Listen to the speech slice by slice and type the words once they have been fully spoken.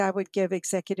I would give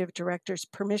executive directors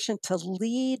permission to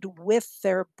lead with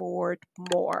their board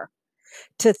more,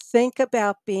 to think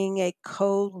about being a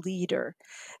co-leader,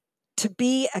 to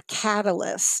be a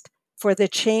catalyst for the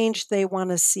change they want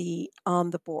to see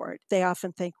on the board. They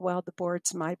often think, well, the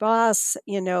board's my boss,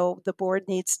 the board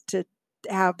needs to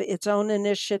have its own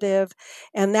initiative,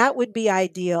 and that would be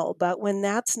ideal. But when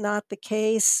that's not the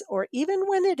case, or even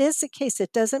when it is the case,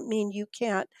 it doesn't mean you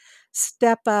can't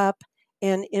step up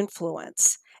and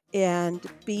influence and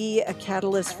be a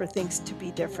catalyst for things to be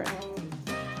different.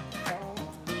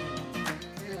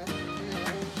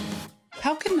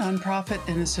 How can nonprofit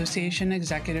and association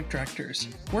executive directors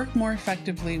work more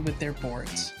effectively with their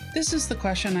boards? This is the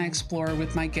question I explore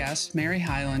with my guest, Mary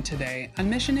Hiland, today on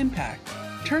Mission Impact.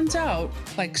 Turns out,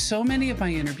 like so many of my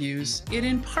interviews, it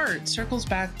in part circles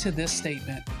back to this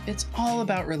statement. It's all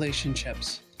about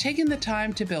relationships. Taking the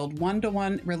time to build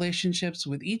one-to-one relationships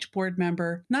with each board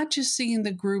member, not just seeing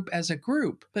the group as a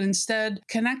group, but instead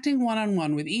connecting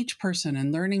one-on-one with each person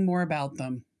and learning more about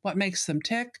them. What makes them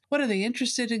tick? What are they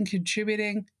interested in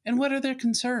contributing? And what are their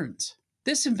concerns?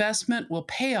 This investment will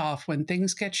pay off when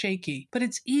things get shaky, but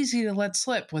it's easy to let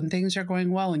slip when things are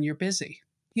going well and you're busy.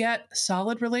 Yet,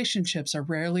 solid relationships are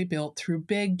rarely built through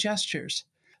big gestures,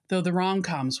 though the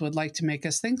rom-coms would like to make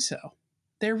us think so.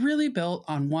 They're really built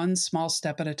on one small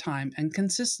step at a time and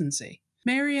consistency.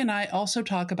 Mary and I also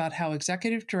talk about how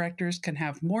executive directors can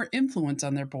have more influence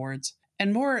on their boards,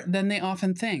 and more than they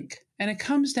often think. And it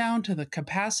comes down to the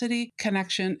capacity,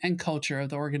 connection, and culture of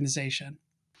the organization.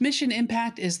 Mission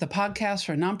Impact is the podcast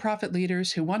for nonprofit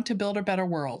leaders who want to build a better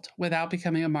world without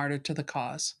becoming a martyr to the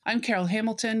cause. I'm Carol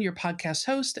Hamilton, your podcast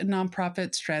host and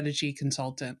nonprofit strategy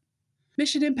consultant.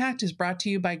 Mission Impact is brought to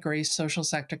you by Grace Social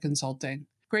Sector Consulting.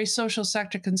 Grace Social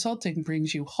Sector Consulting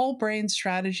brings you whole brain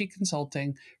strategy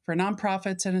consulting for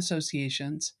nonprofits and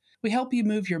associations. We help you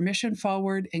move your mission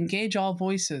forward, engage all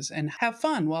voices, and have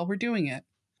fun while we're doing it.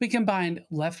 We combine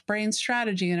left brain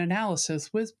strategy and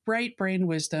analysis with right brain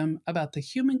wisdom about the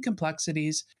human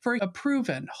complexities for a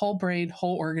proven whole brain,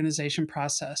 whole organization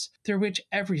process through which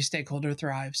every stakeholder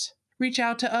thrives. Reach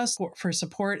out to us for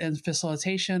support and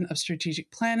facilitation of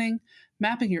strategic planning,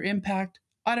 mapping your impact,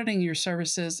 auditing your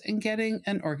services, and getting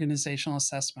an organizational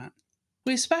assessment.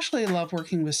 We especially love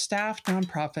working with staff,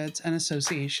 nonprofits, and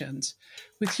associations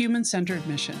with human-centered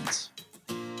missions.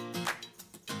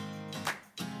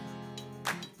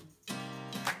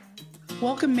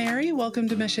 Welcome, Mary. Welcome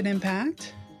to Mission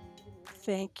Impact.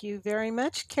 Thank you very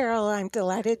much, Carol. I'm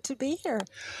delighted to be here.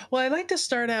 Well, I'd like to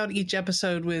start out each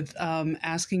episode with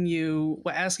asking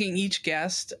each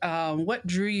guest, what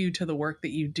drew you to the work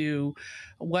that you do,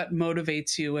 what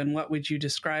motivates you, and what would you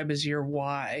describe as your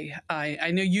why? I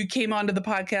know you came onto the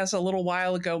podcast a little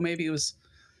while ago. Maybe it was,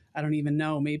 I don't even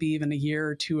know, maybe even a year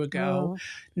or two ago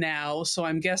now. So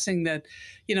I'm guessing that,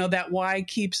 that why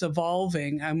keeps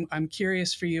evolving. I'm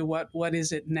curious for you, what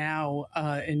is it now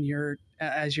in your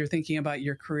as you're thinking about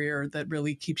your career that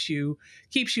really keeps you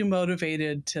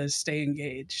motivated to stay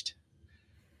engaged?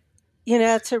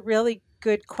 It's a really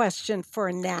good question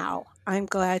for now. I'm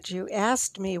glad you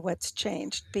asked me what's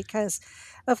changed because,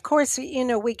 of course,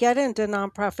 we get into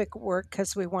nonprofit work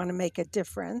because we want to make a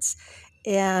difference.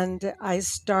 And I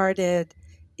started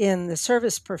in the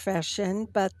service profession,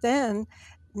 but then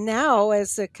now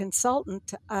as a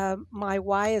consultant, my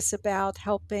why is about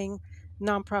helping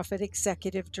nonprofit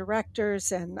executive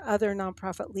directors and other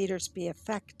nonprofit leaders be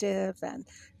effective and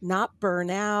not burn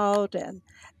out.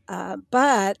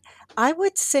 But I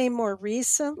would say more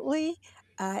recently,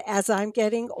 as I'm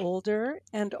getting older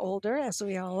and older, as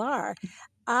we all are,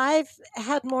 I've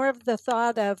had more of the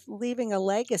thought of leaving a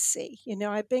legacy.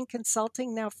 I've been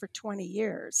consulting now for 20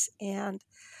 years, and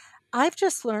I've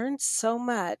just learned so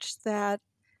much that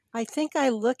I think I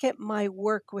look at my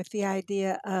work with the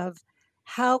idea of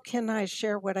how can I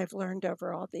share what I've learned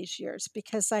over all these years,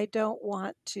 because I don't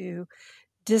want to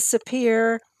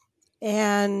disappear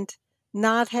and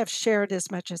not have shared as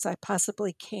much as I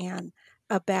possibly can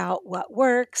about what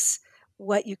works,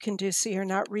 what you can do so you're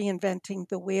not reinventing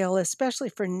the wheel, especially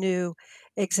for new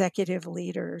executive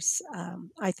leaders.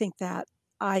 I think that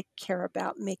I care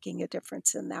about making a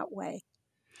difference in that way.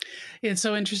 It's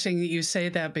so interesting that you say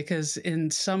that because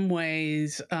in some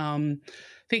ways,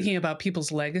 thinking about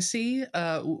people's legacy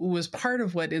was part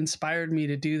of what inspired me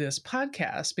to do this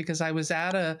podcast, because I was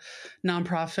at a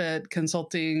nonprofit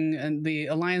consulting and the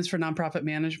Alliance for Nonprofit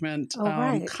Management Oh,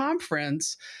 right.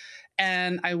 conference.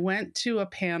 And I went to a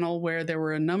panel where there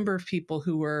were a number of people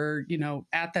who were,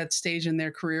 at that stage in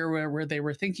their career where they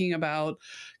were thinking about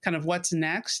kind of what's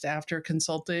next after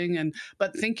consulting,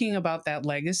 but thinking about that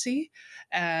legacy.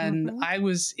 And Hmm. I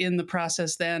was in the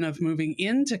process then of moving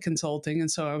into consulting.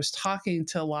 And so I was talking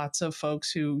to lots of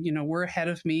folks who, were ahead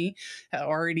of me, had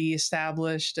already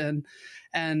established.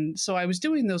 And so I was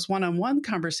doing those one-on-one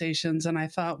conversations, and I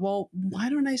thought, well, why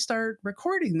don't I start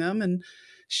recording them and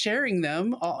sharing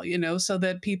them all, so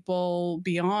that people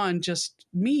beyond just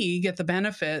me get the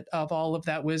benefit of all of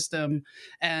that wisdom.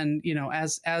 And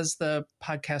as the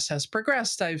podcast has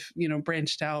progressed, I've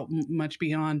branched out much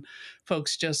beyond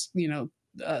folks just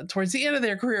towards the end of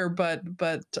their career, but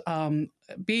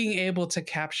being able to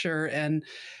capture and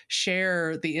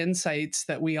share the insights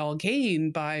that we all gain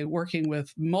by working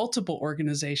with multiple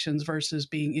organizations versus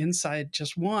being inside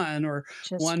just one, or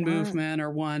Just one one. movement,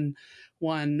 or one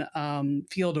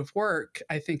field of work,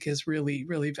 I think is really,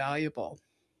 really valuable.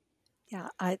 Yeah,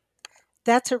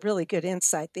 that's a really good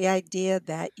insight. The idea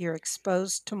that you're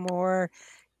exposed to more,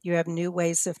 you have new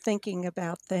ways of thinking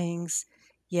about things.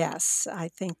 Yes, I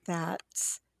think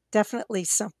that's definitely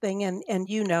something. And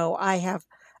I have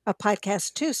a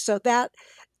podcast too. So that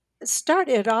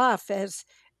started off as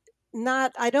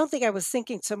not, I don't think I was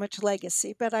thinking so much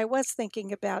legacy, but I was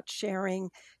thinking about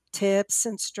sharing tips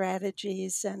and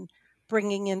strategies and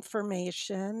bringing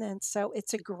information. And so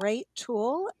it's a great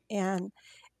tool and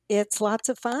it's lots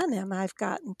of fun. And I've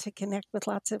gotten to connect with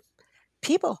lots of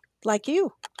people like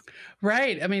you.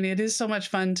 Right. I mean, it is so much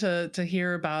fun to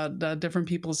hear about different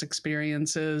people's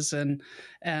experiences,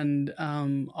 and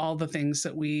all the things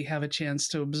that we have a chance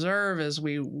to observe as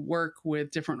we work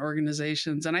with different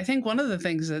organizations. And I think one of the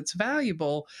things that's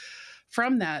valuable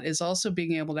from that is also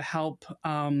being able to help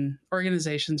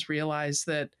organizations realize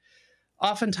that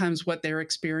oftentimes what they're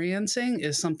experiencing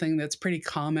is something that's pretty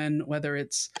common, whether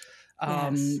it's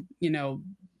Yes. um, you know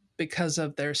because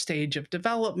of their stage of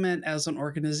development as an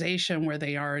organization, where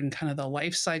they are in kind of the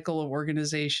life cycle of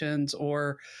organizations,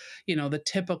 or the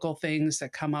typical things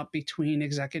that come up between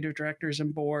executive directors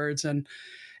and boards, and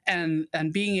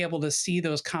being able to see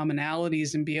those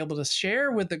commonalities and be able to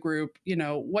share with the group,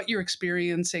 what you're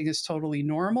experiencing is totally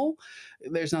normal.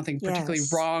 There's nothing particularly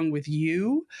Yes. wrong with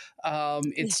you.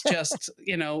 It's Yeah. just,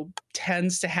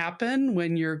 tends to happen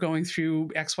when you're going through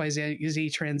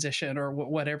XYZ transition, or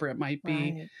whatever it might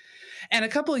be. Right. And a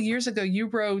couple of years ago, you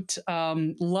wrote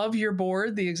Love Your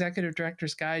Board, the Executive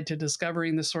Director's Guide to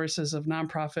Discovering the Sources of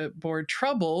Nonprofit Board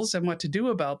Troubles and What to Do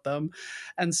About Them.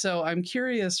 And so I'm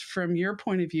curious, from your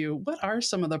point of view, what are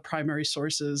some of the primary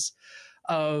sources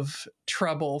of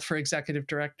trouble for executive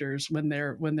directors when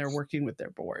they're working with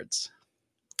their boards?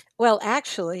 Well,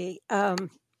 actually,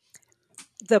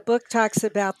 the book talks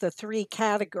about the three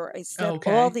categories that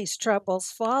all Okay. these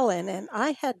troubles fall in. And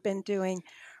I had been doing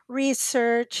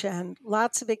research and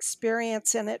lots of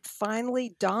experience, and it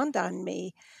finally dawned on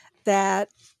me that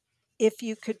if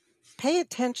you could pay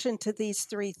attention to these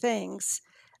three things,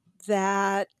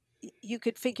 that you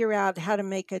could figure out how to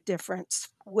make a difference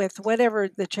with whatever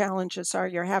the challenges are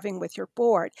you're having with your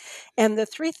board. And the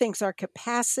three things are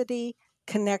capacity,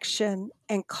 connection,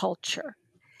 and culture.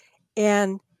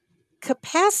 And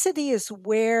capacity is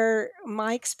where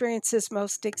my experience is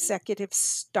most executives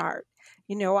start.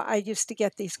 I used to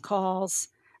get these calls,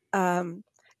 um,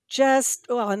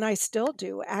 and I still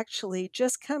do actually,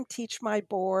 just come teach my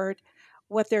board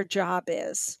what their job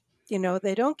is.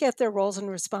 They don't get their roles and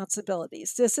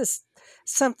responsibilities. This is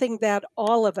something that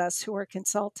all of us who are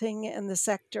consulting in the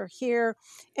sector hear.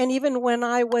 And even when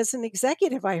I was an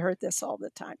executive, I heard this all the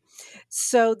time.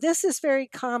 So this is very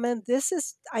common. This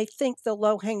is, I think, the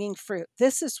low hanging fruit.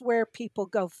 This is where people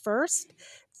go first,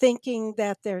 thinking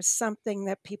that there's something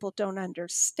that people don't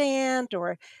understand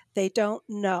or they don't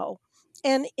know.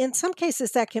 And in some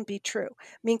cases, that can be true.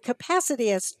 I mean, capacity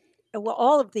has, well,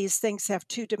 all of these things have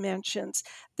two dimensions.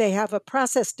 They have a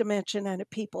process dimension and a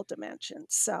people dimension.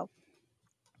 So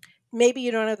maybe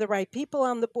you don't have the right people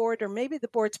on the board, or maybe the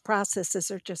board's processes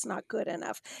are just not good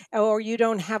enough, or you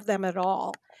don't have them at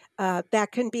all. That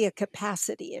can be a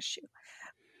capacity issue.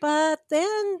 But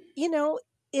then,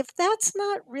 if that's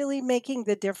not really making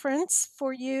the difference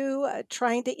for you,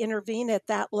 trying to intervene at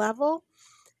that level,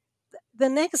 the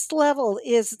next level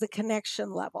is the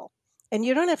connection level. And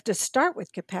you don't have to start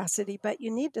with capacity, but you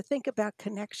need to think about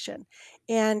connection.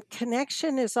 And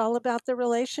connection is all about the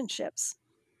relationships.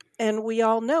 And we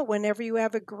all know whenever you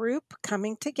have a group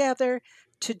coming together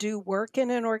to do work in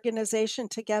an organization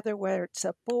together, whether it's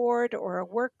a board or a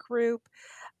work group,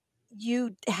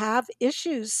 you have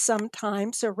issues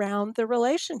sometimes around the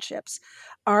relationships.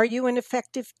 Are you an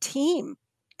effective team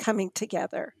coming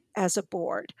together? as a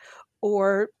board?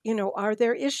 Or, are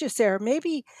there issues there?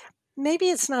 Maybe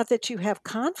it's not that you have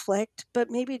conflict, but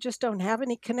maybe you just don't have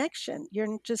any connection.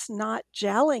 You're just not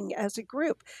gelling as a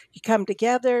group. You come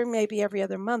together maybe every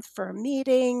other month for a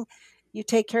meeting, you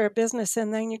take care of business,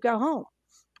 and then you go home.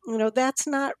 That's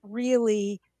not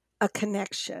really a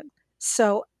connection.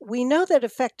 So we know that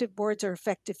effective boards are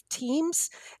effective teams,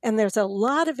 and there's a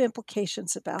lot of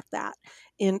implications about that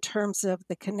in terms of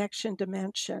the connection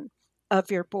dimension of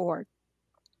your board.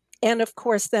 And of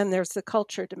course, then there's the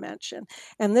culture dimension.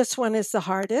 And this one is the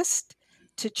hardest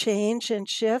to change and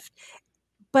shift,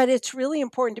 but it's really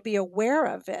important to be aware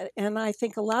of it. And I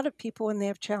think a lot of people, when they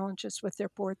have challenges with their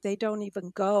board, they don't even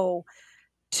go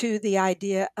to the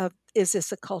idea of, is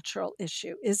this a cultural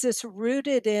issue? Is this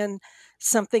rooted in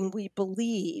something we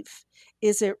believe?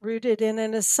 Is it rooted in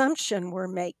an assumption we're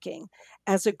making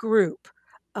as a group?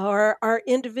 Or are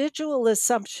individual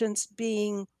assumptions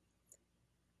being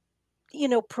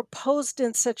proposed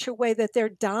in such a way that they're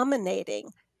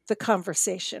dominating the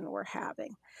conversation we're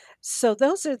having? So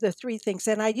those are the three things.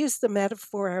 And I use the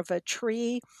metaphor of a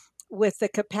tree with the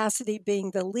capacity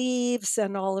being the leaves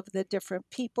and all of the different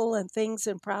people and things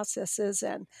and processes,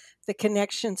 and the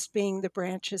connections being the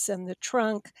branches and the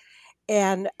trunk.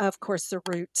 And of course, the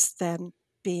roots then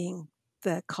being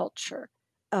the culture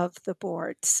of the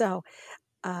board. So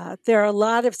there are a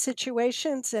lot of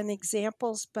situations and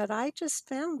examples, but I just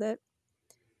found that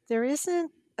there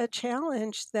isn't a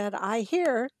challenge that I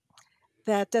hear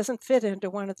that doesn't fit into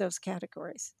one of those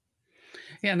categories.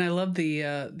 Yeah, and I love the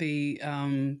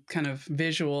kind of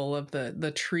visual of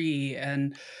the tree,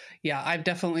 and yeah, I've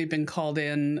definitely been called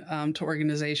in to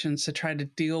organizations to try to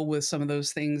deal with some of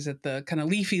those things at the kind of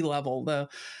leafy level. The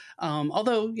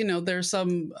although there's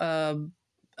some uh,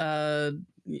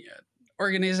 yeah,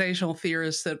 organizational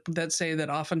theorists that say that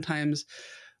oftentimes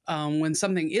when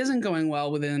something isn't going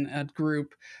well within a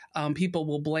group, people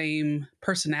will blame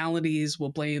personalities,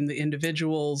 will blame the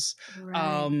individuals,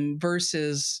 Right,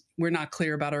 versus we're not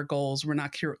clear about our goals, we're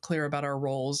not clear about our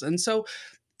roles. And so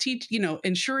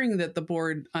ensuring that the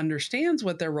board understands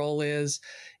what their role is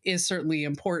certainly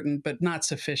important, but not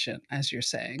sufficient, as you're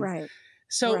saying. right,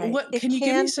 So right. what It can you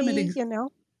give me can some be, you know,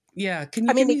 yeah, can you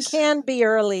I give mean, me it can be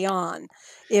early on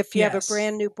if you have a yes.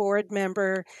 brand new board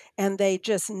member and they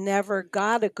just never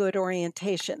got a good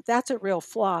orientation. That's a real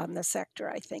flaw in the sector,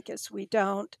 I think, is we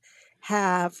don't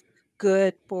have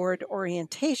good board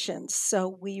orientations. So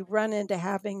we run into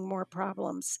having more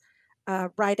problems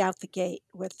right out the gate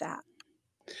with that.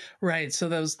 Right. So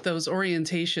those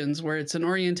orientations where it's an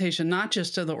orientation not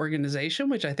just to the organization,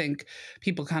 which I think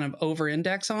people kind of over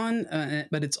index on,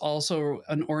 but it's also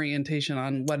an orientation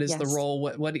on what is the Yes. role,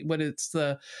 what it's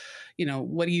the,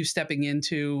 what are you stepping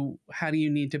into, how do you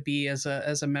need to be as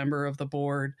a member of the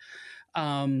board.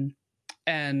 Um,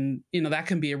 and that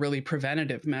can be a really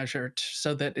preventative measure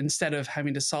so that instead of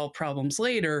having to solve problems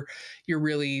later, you're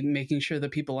really making sure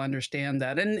that people understand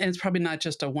that, and it's probably not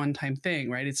just a one-time thing,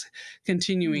 right? It's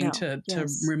continuing No. to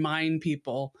Yes. remind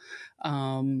people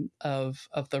of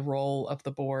the role of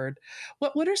the board.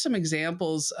 What are some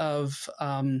examples of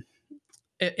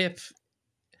if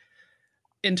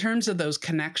in terms of those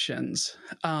connections,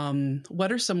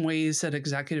 what are some ways that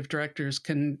executive directors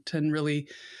can really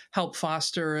help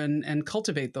foster and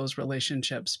cultivate those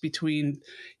relationships between,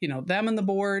 them and the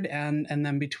board, and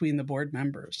then between the board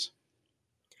members?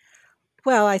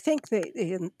 Well, I think that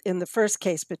in the first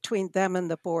case between them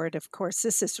and the board, of course,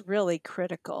 this is really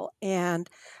critical. And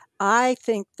I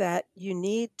think that you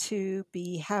need to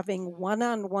be having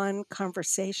one-on-one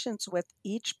conversations with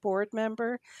each board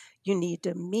member. You need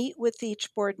to meet with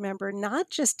each board member,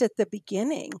 not just at the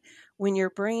beginning when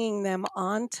you're bringing them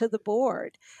onto the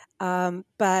board,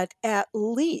 but at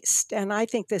least, and I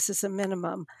think this is a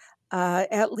minimum,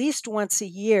 at least once a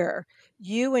year,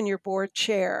 you and your board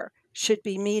chair should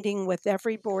be meeting with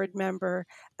every board member,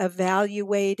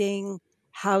 evaluating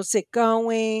how's it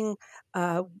going,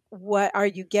 what are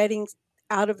you getting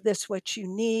out of this, what you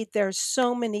need. There's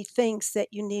so many things that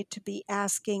you need to be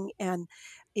asking and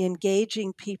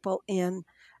engaging people in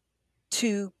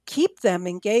to keep them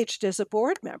engaged as a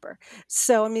board member.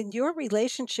 So, I mean, your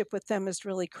relationship with them is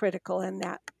really critical in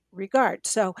that regard.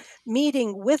 So,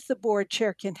 meeting with the board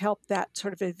chair can help that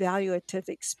sort of evaluative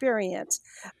experience.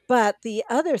 But the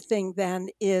other thing then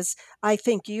is, I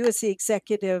think you as the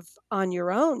executive on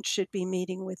your own should be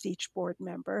meeting with each board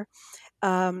member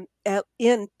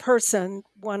in person,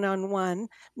 one on one,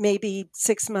 maybe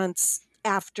 6 months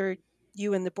after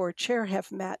you and the board chair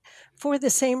have met, for the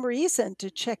same reason, to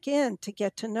check in, to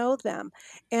get to know them.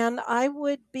 And I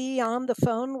would be on the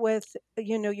phone with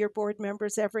your board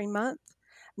members every month,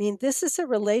 mean, this is a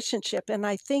relationship. And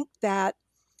I think that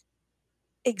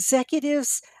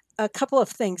executives, a couple of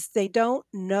things, they don't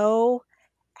know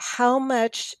how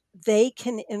much they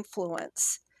can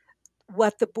influence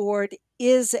what the board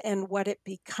is and what it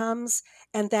becomes,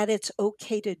 and that it's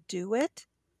okay to do it.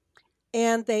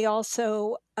 And they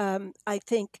also, I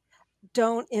think,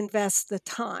 don't invest the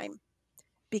time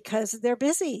because they're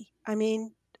busy. I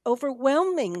mean,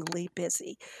 overwhelmingly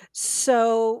busy.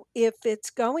 So if it's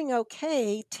going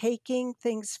okay, taking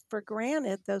things for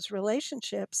granted, those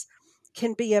relationships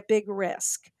can be a big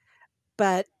risk.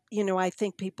 But, I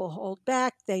think people hold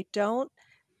back. They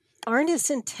aren't as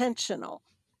intentional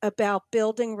about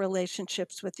building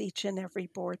relationships with each and every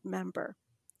board member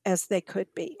as they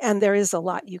could be. And there is a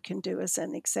lot you can do as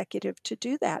an executive to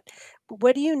do that.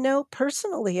 What do you know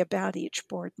personally about each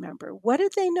board member? What do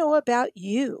they know about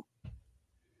you?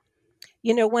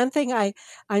 One thing I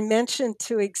mentioned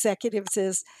to executives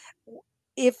is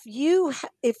if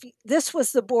this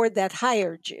was the board that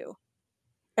hired you,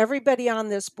 everybody on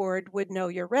this board would know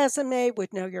your resume,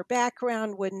 would know your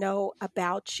background, would know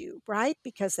about you, right?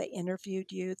 Because they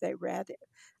interviewed you, they read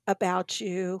about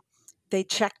you, they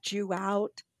checked you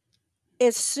out.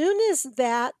 As soon as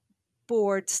that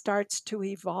board starts to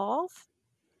evolve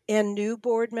and new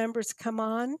board members come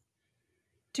on,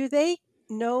 do they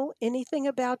know anything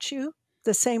about you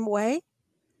the same way?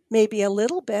 Maybe a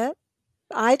little bit.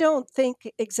 I don't think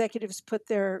executives put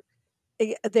their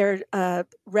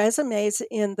resumes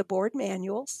in the board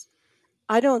manuals.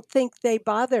 I don't think they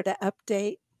bother to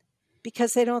update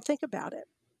because they don't think about it.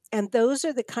 And those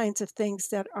are the kinds of things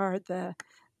that are the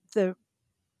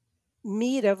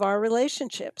meat of our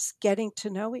relationships, getting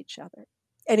to know each other.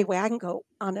 Anyway, I can go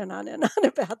on and on and on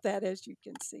about that, as you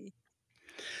can see.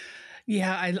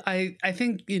 Yeah, I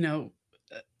think,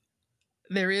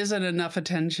 there isn't enough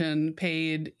attention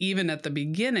paid even at the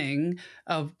beginning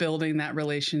of building that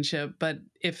relationship. But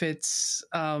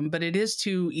but it is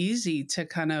too easy to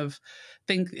kind of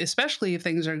think, especially if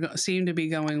things seem to be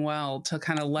going well, to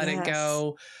kind of let it Yes.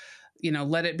 go,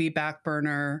 let it be back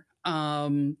burner.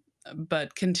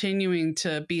 But continuing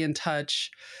to be in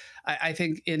touch. I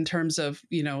think in terms of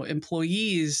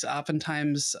employees,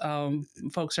 oftentimes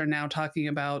folks are now talking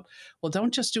about, well,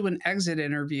 don't just do an exit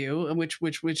interview,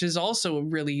 which is also a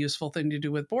really useful thing to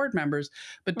do with board members,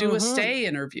 but do a Mm-hmm. stay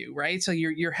interview, right? So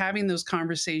you're having those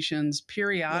conversations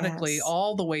periodically Yes.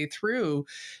 all the way through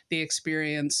the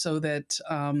experience, so that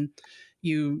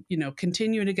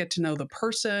continue to get to know the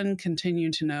person,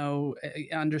 continue to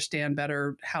understand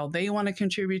better how they want to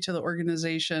contribute to the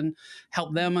organization,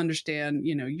 help them understand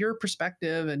your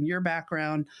perspective and your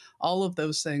background, all of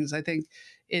those things. I think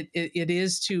it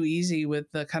is too easy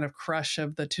with the kind of crush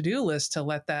of the to-do list to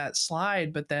let that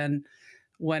slide. But then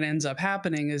what ends up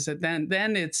happening is that then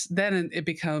it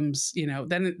becomes,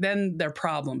 then there are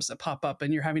problems that pop up,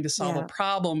 and you're having to solve a Yeah.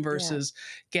 problem Yeah. versus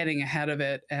getting ahead of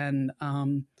it, and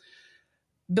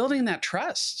building that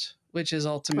trust, which is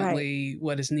Right. ultimately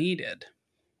what is needed.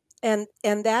 And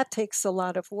that takes a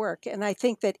lot of work. And I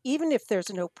think that even if there's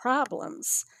no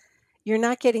problems, you're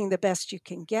not getting the best you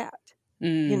can get.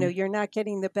 Mm, You're not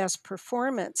getting the best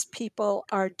performance. People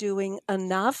are doing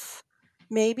enough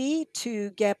maybe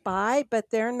to get by, but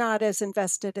they're not as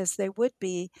invested as they would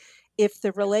be if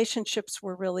the relationships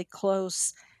were really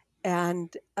close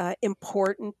and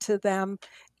important to them.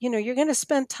 You're going to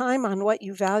spend time on what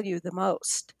you value the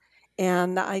most.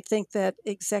 And I think that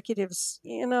executives,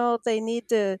 they need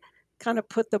to kind of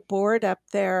put the board up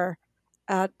there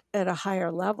at a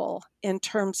higher level in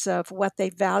terms of what they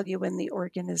value in the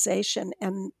organization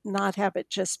and not have it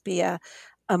just be a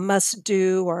must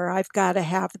do or I've got to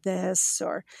have this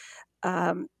or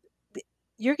um,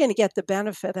 you're going to get the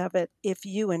benefit of it if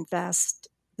you invest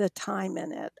the time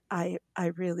in it. I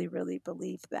really, really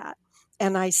believe that.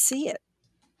 And I see it.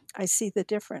 I see the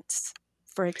difference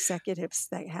for executives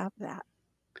that have that.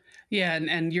 yeah,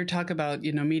 and your talk about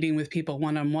meeting with people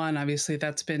one on one. Obviously,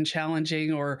 that's been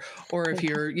challenging. Or if Yeah.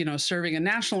 you're serving a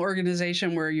national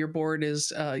organization where your board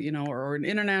is or an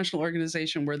international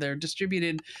organization where they're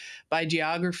distributed by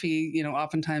geography.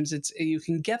 Oftentimes you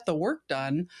can get the work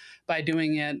done by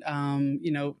doing it.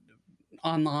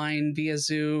 Online via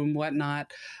Zoom,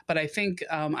 whatnot. But I think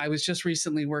I was just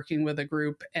recently working with a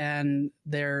group, and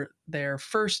their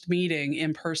first meeting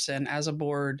in person as a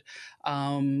board,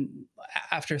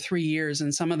 after 3 years,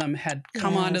 and some of them had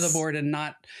come onto the Yes. board and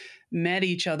not met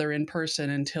each other in person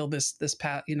until this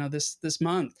past this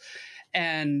month.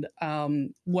 And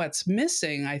what's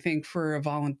missing, I think, for a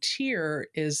volunteer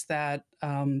is that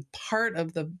part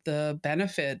of the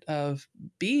benefit of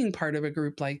being part of a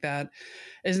group like that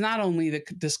is not only the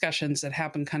discussions that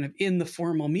happen kind of in the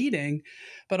formal meeting,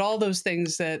 but all those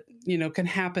things that can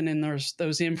happen in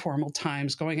those informal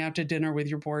times, going out to dinner with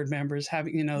your board members,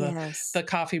 having the Yes.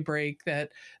 coffee break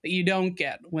that you don't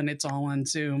get when it's all on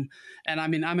Zoom. And I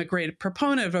mean, I'm a great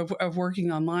proponent of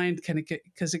working online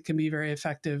because it can be very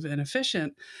effective and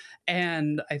efficient.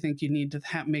 And I think you need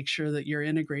to make sure that you're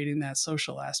integrating that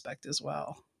social aspect as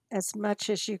well. As much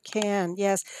as you can.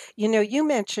 Yes. You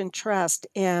mentioned trust,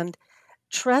 and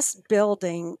trust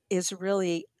building is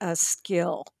really a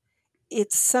skill.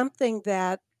 It's something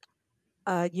that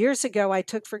years ago I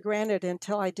took for granted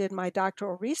until I did my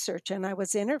doctoral research and I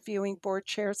was interviewing board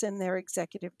chairs and their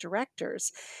executive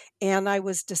directors. And I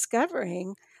was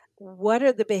discovering what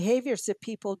are the behaviors that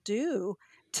people do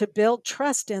to build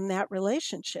trust in that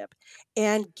relationship,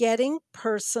 and getting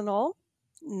personal,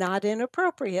 not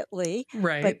inappropriately,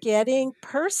 Right. but getting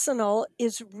personal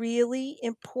is really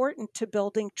important to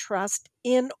building trust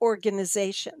in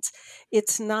organizations.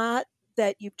 It's not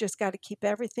that you've just got to keep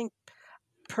everything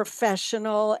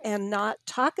professional and not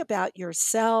talk about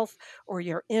yourself or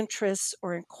your interests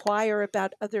or inquire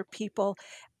about other people.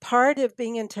 Part of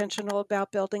being intentional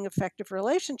about building effective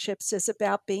relationships is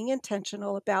about being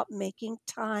intentional about making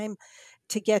time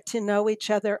to get to know each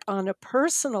other on a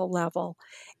personal level.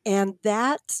 And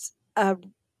that's a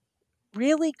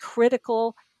really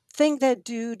critical thing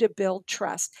to build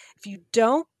trust. If you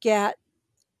don't get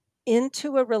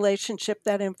into a relationship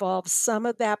that involves some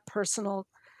of that personal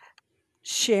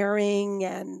sharing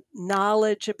and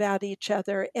knowledge about each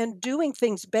other and doing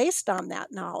things based on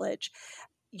that knowledge,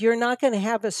 you're not going to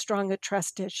have as strong a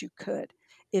trust as you could.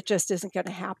 It just isn't going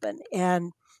to happen.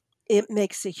 And it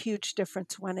makes a huge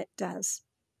difference when it does.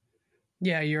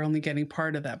 Yeah, you're only getting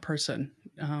part of that person.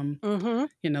 Mm-hmm.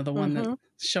 The one that's Mm-hmm.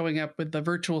 showing up with the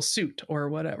virtual suit or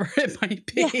whatever it might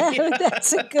Yeah, be.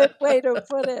 that's a good way to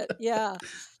put it. Yeah.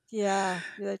 Yeah.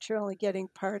 That you're only getting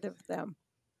part of them.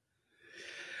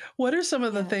 What are some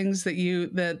of the Yeah. things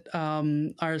that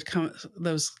are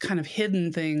those kind of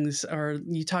hidden things, or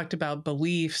you talked about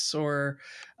beliefs, or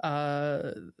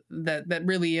that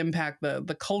really impact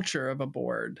the culture of a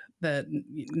board that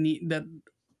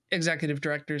executive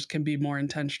directors can be more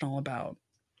intentional about?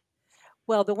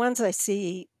 Well, the ones I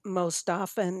see most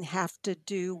often have to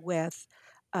do with,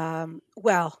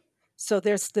 well, so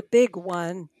there's the big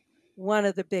one. One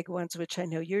of the big ones, which I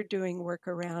know you're doing work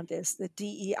around, is the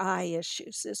DEI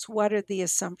issues. Is what are the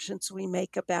assumptions we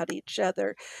make about each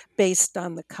other based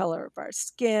on the color of our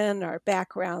skin, our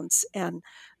backgrounds, and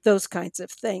those kinds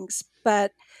of things.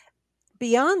 But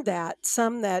beyond that,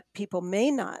 some that people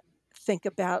may not think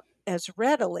about as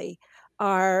readily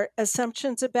are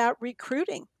assumptions about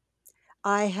recruiting.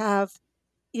 I have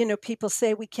people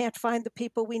say we can't find the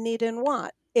people we need and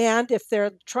want. And if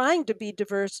they're trying to be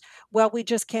diverse, well, we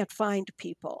just can't find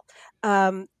people.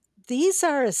 Um, these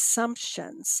are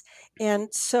assumptions.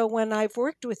 And so when I've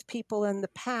worked with people in the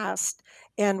past,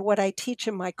 and what I teach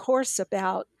in my course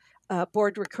about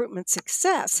board recruitment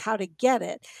success, how to get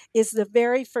it, is the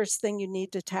very first thing you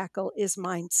need to tackle is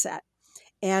mindset.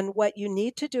 And what you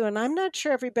need to do, and I'm not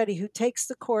sure everybody who takes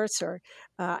the course, or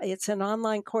it's an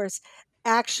online course,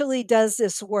 actually does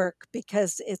this work,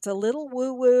 because it's a little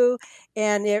woo woo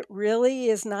and it really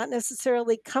is not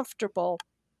necessarily comfortable.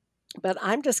 But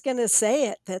I'm just going to say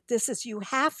it, that this is, you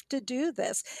have to do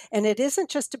this. And it isn't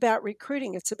just about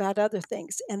recruiting, it's about other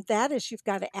things. And that is, you've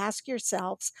got to ask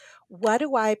yourselves, what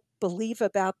do I believe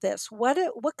about this? What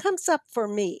comes up for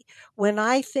me when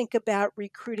I think about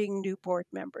recruiting new board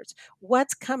members?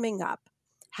 What's coming up?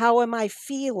 How am I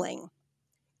feeling?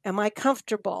 Am I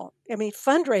comfortable? I mean,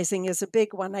 fundraising is a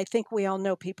big one. I think we all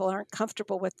know people aren't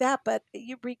comfortable with that, but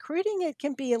recruiting, it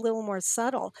can be a little more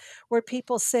subtle, where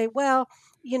people say, well,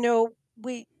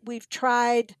 we've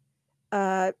tried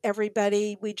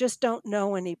everybody, we just don't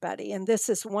know anybody. And this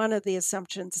is one of the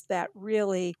assumptions that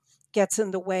really gets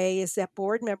in the way, is that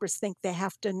board members think they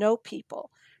have to know people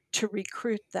to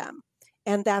recruit them.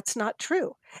 And that's not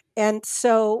true. And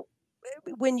so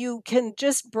when you can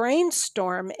just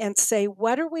brainstorm and say,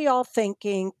 what are we all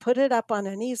thinking? Put it up on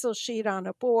an easel sheet on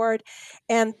a board,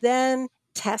 and then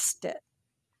test it.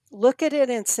 Look at it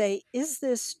and say, is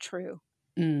this true?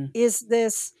 Mm. Is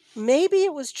this, maybe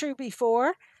it was true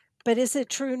before, but is it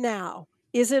true now?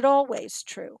 Is it always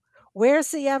true? Where's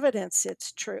the evidence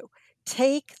it's true?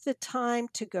 Take the time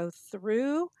to go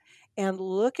through and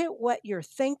look at what you're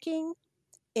thinking,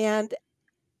 and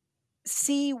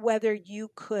see whether you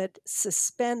could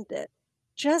suspend it.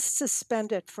 Just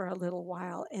suspend it for a little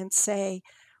while and say,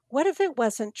 what if it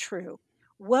wasn't true?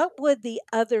 what would the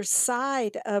other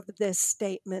side of this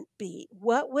statement be?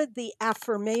 What would the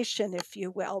affirmation, if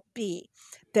you will, be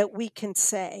that we can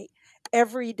say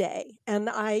every day?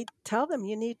 And I tell them,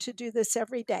 you need to do this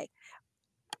every day.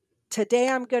 Today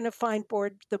I'm going to find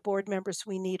the board members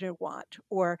we need and want,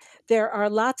 or there are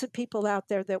lots of people out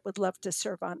there that would love to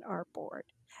serve on our board,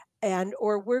 and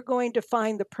or we're going to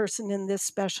find the person in this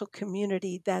special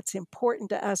community that's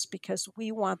important to us because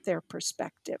we want their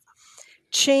perspective.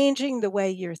 Changing the way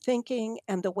you're thinking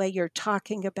and the way you're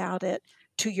talking about it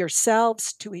to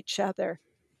yourselves, to each other,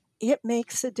 it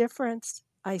makes a difference.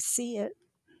 I see it.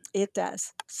 It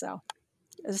does. So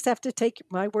I just have to take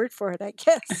my word for it, I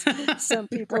guess. Some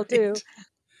people do. Right.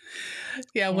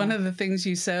 Yeah, one Yeah. of the things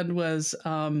you said was,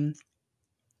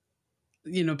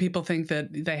 people think that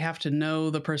they have to know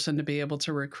the person to be able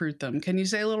to recruit them. Can you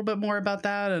say a little bit more about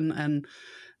that? And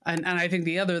I think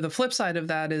the flip side of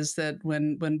that is that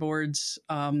when boards,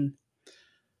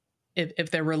 if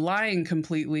they're relying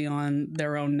completely on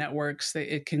their own networks,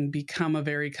 it can become a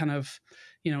very kind of,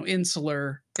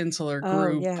 insular Oh,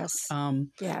 group. yes. So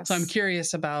I'm Yes.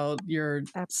 curious about the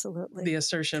Absolutely.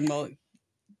 assertion. Well,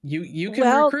 you can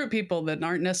Well, recruit people that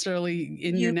aren't necessarily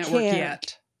in your you network can.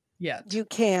 yet. You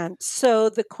can. So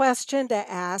the question to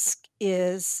ask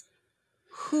is,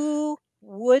 who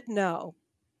would know?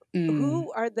 Mm.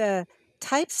 Who are the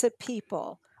types of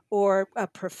people or a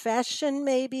profession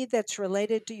maybe that's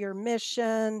related to your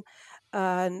mission,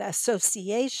 an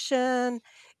association,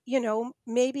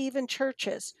 maybe even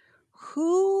churches?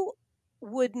 Who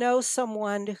would know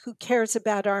someone who cares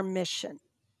about our mission?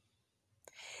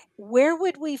 Where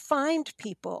would we find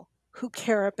people who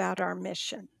care about our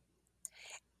mission?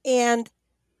 And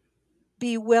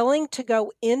be willing to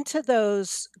go into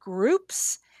those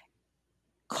groups,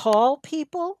 call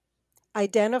people,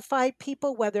 identify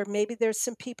people, whether maybe there's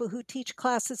some people who teach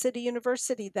classes at a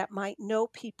university that might know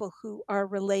people who are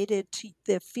related to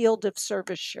the field of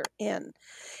service you're in.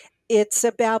 It's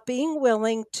about being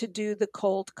willing to do the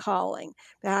cold calling.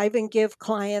 I even give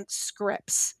clients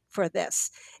scripts for this,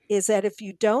 is that if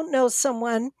you don't know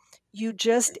someone, you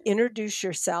just introduce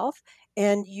yourself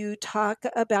and you talk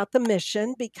about the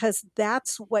mission, because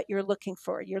that's what you're looking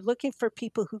for. You're looking for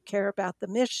people who care about the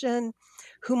mission,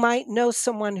 who might know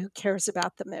someone who cares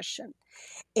about the mission.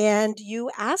 And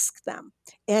you ask them.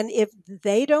 And if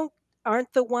they don't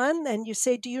aren't the one, then you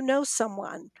say, "Do you know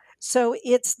someone?" So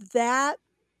it's that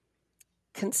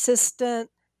consistent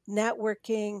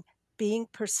networking, being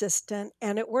persistent,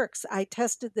 and it works. I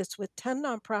tested this with 10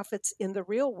 nonprofits in the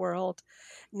real world,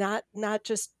 not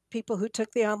just people who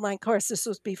took the online course. This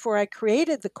was before I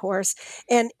created the course,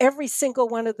 and every single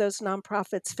one of those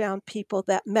nonprofits found people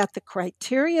that met the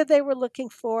criteria they were looking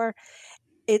for.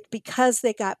 It because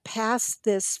they got past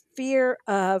this fear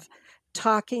of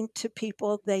talking to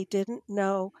people they didn't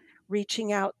know,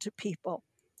 reaching out to people.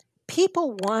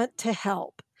 People want to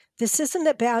help. This isn't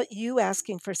about you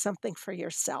asking for something for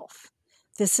yourself.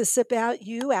 This is about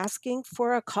you asking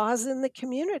for a cause in the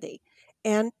community.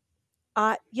 And,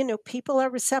 people are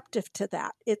receptive to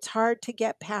that. It's hard to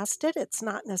get past it. It's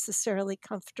not necessarily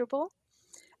comfortable,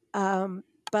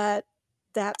 but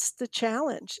that's the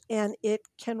challenge, and it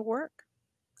can work.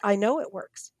 I know it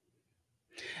works.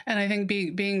 And I think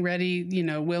being ready,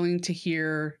 willing to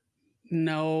hear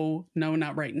no, no,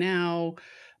 not right now,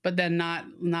 but then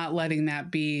not letting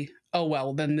that be, oh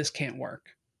well, then this can't work.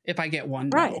 If I get one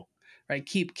Right, no, right?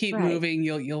 Keep right. moving.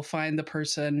 You'll find the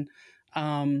person.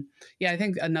 Yeah, I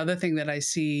think another thing that I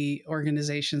see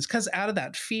organizations, because out of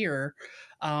that fear,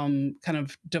 kind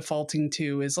of defaulting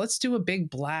to is, let's do a big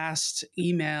blast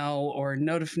email or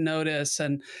notice,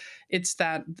 and it's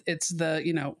the,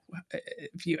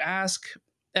 if you ask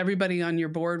everybody on your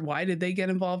board, why did they get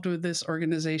involved with this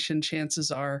organization,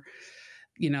 chances are,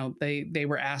 they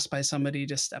were asked by somebody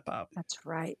to step up. That's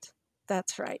right.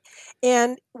 That's right.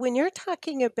 And when you're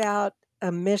talking about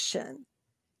a mission,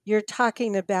 you're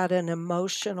talking about an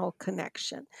emotional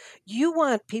connection. You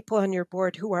want people on your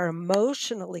board who are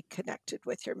emotionally connected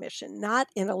with your mission, not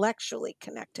intellectually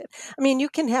connected. I mean, you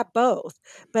can have both,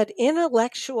 but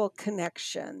intellectual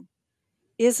connection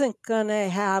isn't going to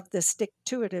have the stick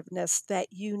to itiveness that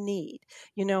you need.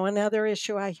 Another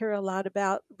issue I hear a lot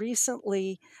about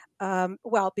recently,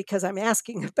 well, because I'm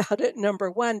asking about it,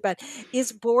 number one, but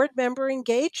is board member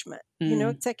engagement. Mm.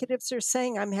 Executives are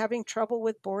saying, I'm having trouble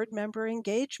with board member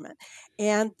engagement.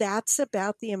 And that's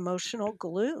about the emotional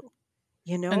glue.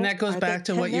 And that goes Are they back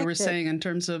to what you were connected? saying in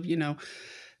terms of,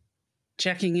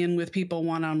 checking in with people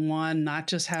one on one, not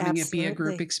just having it be a group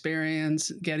Absolutely.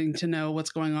 experience, getting to know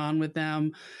what's going on with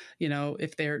them.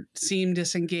 If they seem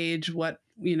disengaged,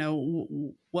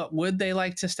 what would they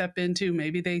like to step into.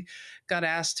 Maybe they got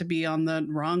asked to be on the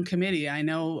wrong committee. I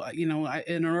know, in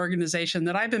an organization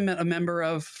that I've been a member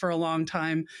of for a long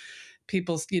time,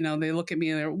 people, they look at me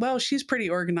and they're, well, she's pretty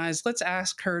organized. Let's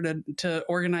ask her to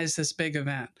organize this big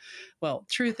event. Well,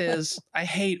 truth is, I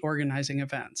hate organizing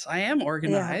events. I am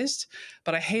Yeah. organized,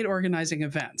 but I hate organizing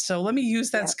events. So let me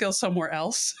use that Yeah. skill somewhere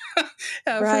else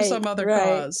for Right. some other Right.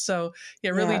 cause. So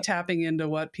yeah, really Yeah. tapping into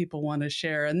what people want to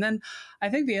share. And then I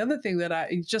think the other thing that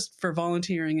I just for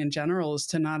volunteering in general is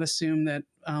to not assume that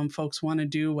folks want to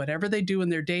do whatever they do in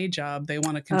their day job, they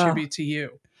want to Oh, contribute to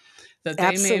you, that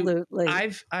they may. absolutely.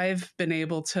 I've been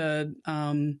able to,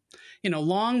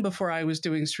 long before I was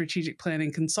doing strategic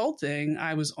planning consulting,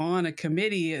 I was on a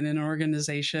committee in an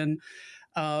organization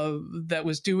that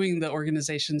was doing the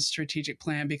organization's strategic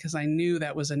plan because I knew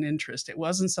that was an interest. It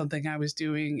wasn't something I was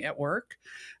doing at work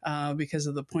because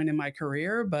of the point in my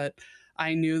career, but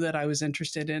I knew that I was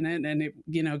interested in it, and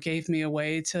it, gave me a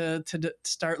way to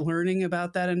start learning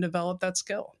about that and develop that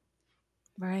skill.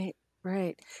 Right,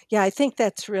 right. Yeah, I think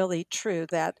that's really true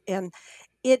that and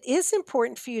it is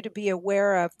important for you to be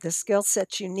aware of the skill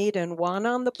sets you need and want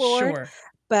on the board, Sure.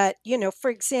 but,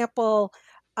 for example,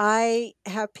 I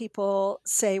have people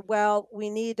say, "Well, we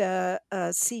need a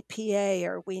CPA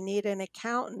or we need an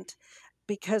accountant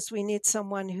because we need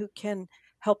someone who can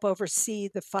help oversee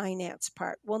the finance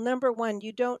part." Well, number one,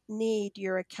 you don't need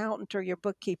your accountant or your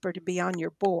bookkeeper to be on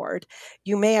your board.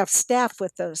 You may have staff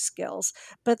with those skills.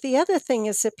 But the other thing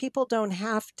is that people don't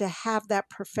have to have that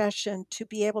profession to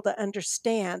be able to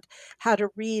understand how to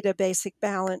read a basic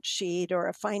balance sheet or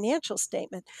a financial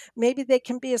statement. Maybe they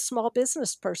can be a small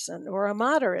business person or a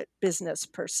moderate business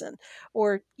person.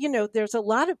 Or, there's a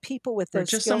lot of people with Or those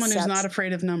just skill someone who's not sets.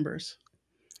 afraid of numbers.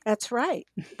 That's right,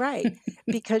 right,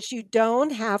 because you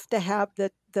don't have to have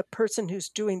the person who's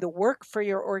doing the work for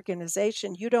your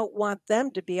organization, you don't want them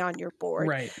to be on your board.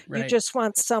 Right, You right. just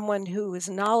want someone who is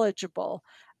knowledgeable,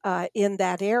 in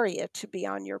that area to be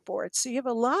on your board. So you have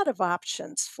a lot of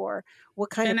options for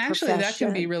what kind And of actually that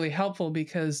can be profession. really helpful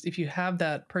because if you have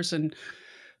that person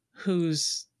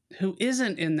who's who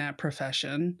isn't in that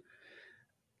profession,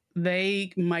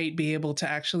 they might be able to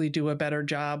actually do a better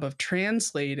job of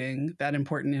translating that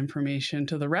important information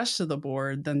to the rest of the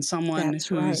board than someone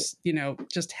That's right. who's,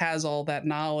 just has all that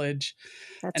knowledge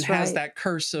and That's has right. that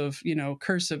curse of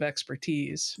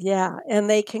expertise. Yeah, and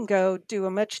they can go do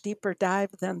a much deeper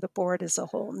dive than the board as a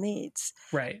whole needs,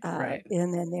 Right, right.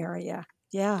 in an area.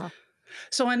 Yeah.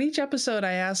 So on each episode,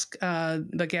 I ask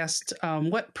the guest,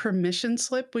 what permission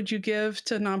slip would you give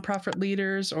to nonprofit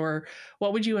leaders, or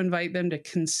what would you invite them to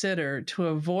consider to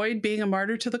avoid being a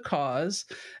martyr to the cause,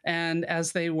 and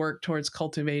as they work towards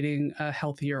cultivating a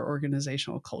healthier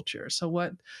organizational culture? So,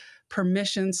 what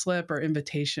permission slip or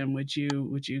invitation would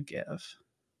you give?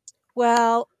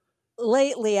 Well,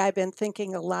 lately I've been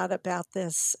thinking a lot about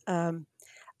this.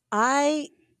 I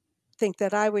think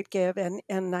that I would give,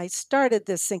 and I started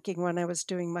this thinking when I was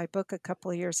doing my book a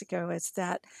couple of years ago, is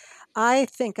that I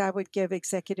think I would give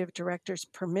executive directors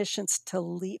permission to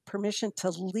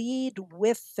lead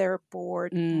with their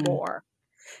board Mm, more,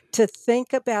 to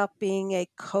think about being a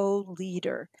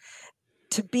co-leader,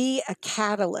 to be a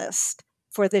catalyst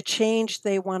for the change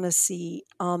they want to see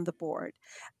on the board.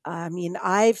 I mean,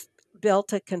 I've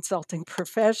built a consulting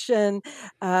profession,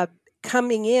 uh,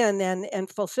 coming in and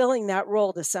fulfilling that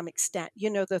role to some extent.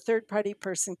 The third party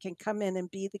person can come in and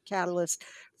be the catalyst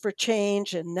for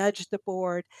change and nudge the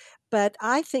board. But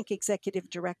I think executive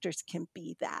directors can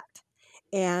be that.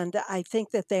 And I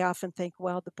think that they often think,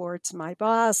 well, the board's my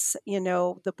boss.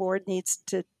 The board needs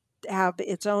to have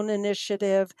its own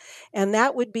initiative, and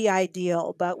that would be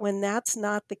ideal. But when that's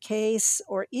not the case,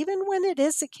 or even when it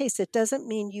is the case, it doesn't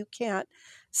mean you can't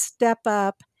step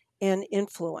up and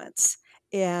influence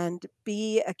and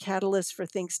be a catalyst for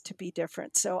things to be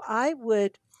different. So I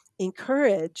would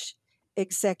encourage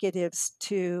executives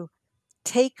to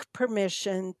take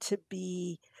permission to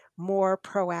be more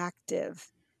proactive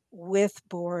with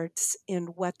boards in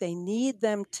what they need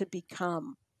them to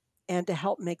become and to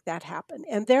help make that happen.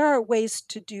 And there are ways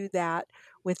to do that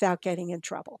without getting in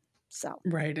trouble. So,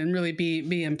 right, and really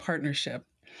be in partnership.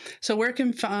 So, where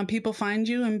can people find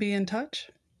you and be in touch?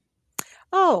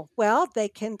 oh, well, they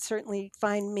can certainly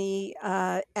find me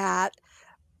at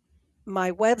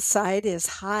my website is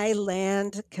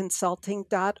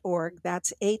hilandconsulting.org.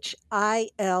 That's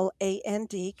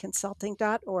Hiland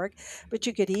consulting.org. But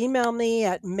you could email me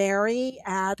at mary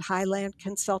at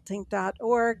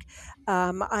hilandconsulting.org.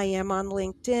 I am on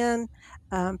LinkedIn.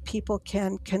 People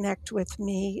can connect with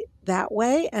me that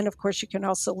way. And of course, you can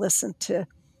also listen to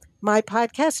my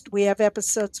podcast, we have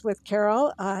episodes with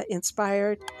Carol,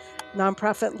 inspired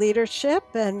nonprofit leadership,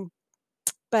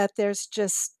 but there's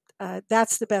just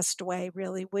that's the best way,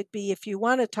 really, would be if you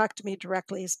want to talk to me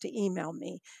directly, is to email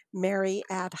me,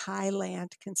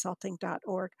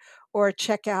 mary@highlandconsulting.org, or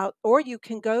check out, or you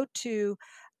can go to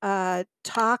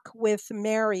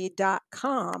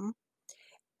talkwithmary.com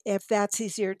if that's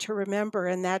easier to remember,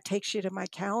 and that takes you to my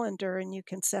calendar and you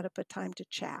can set up a time to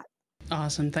chat.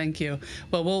 Awesome, thank you.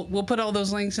 Well, we'll put all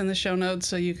those links in the show notes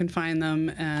so you can find them.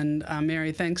 And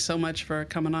Mary, thanks so much for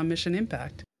coming on Mission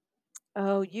Impact.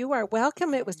 Oh, you are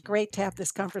welcome. It was great to have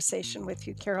this conversation with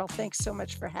you, Carol. Thanks so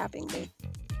much for having me.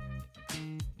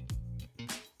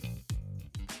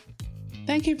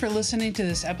 Thank you for listening to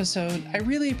this episode. I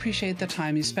really appreciate the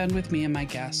time you spend with me and my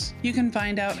guests. You can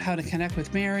find out how to connect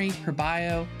with Mary, her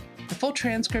bio, the full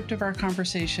transcript of our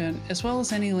conversation, as well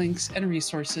as any links and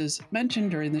resources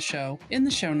mentioned during the show in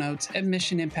the show notes at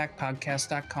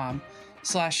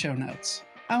missionimpactpodcast.com/show notes.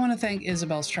 I want to thank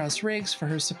Isabel Strauss-Riggs for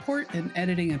her support in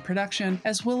editing and production,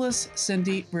 as well as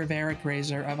Cindy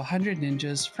Rivera-Grazer of 100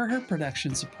 Ninjas for her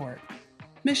production support.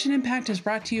 Mission Impact is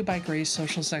brought to you by Grace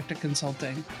Social Sector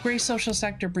Consulting. Grace Social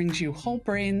Sector brings you whole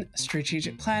brain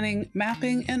strategic planning,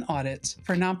 mapping, and audits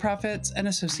for nonprofits and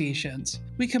associations.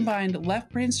 We combined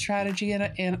left brain strategy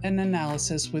and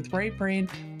analysis with right brain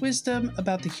wisdom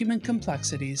about the human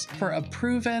complexities for a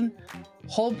proven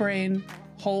whole brain,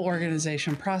 whole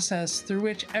organization process through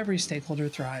which every stakeholder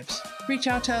thrives. Reach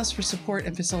out to us for support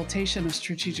and facilitation of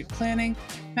strategic planning,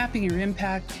 mapping your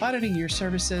impact, auditing your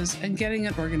services, and getting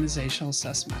an organizational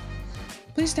assessment.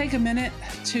 Please take a minute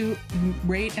to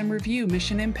rate and review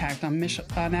Mission Impact on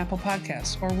Apple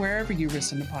Podcasts or wherever you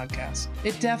listen to podcasts.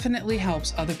 It definitely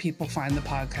helps other people find the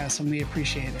podcast, and we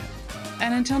appreciate it.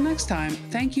 And until next time,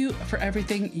 thank you for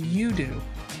everything you do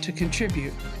to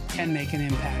contribute and make an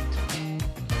impact.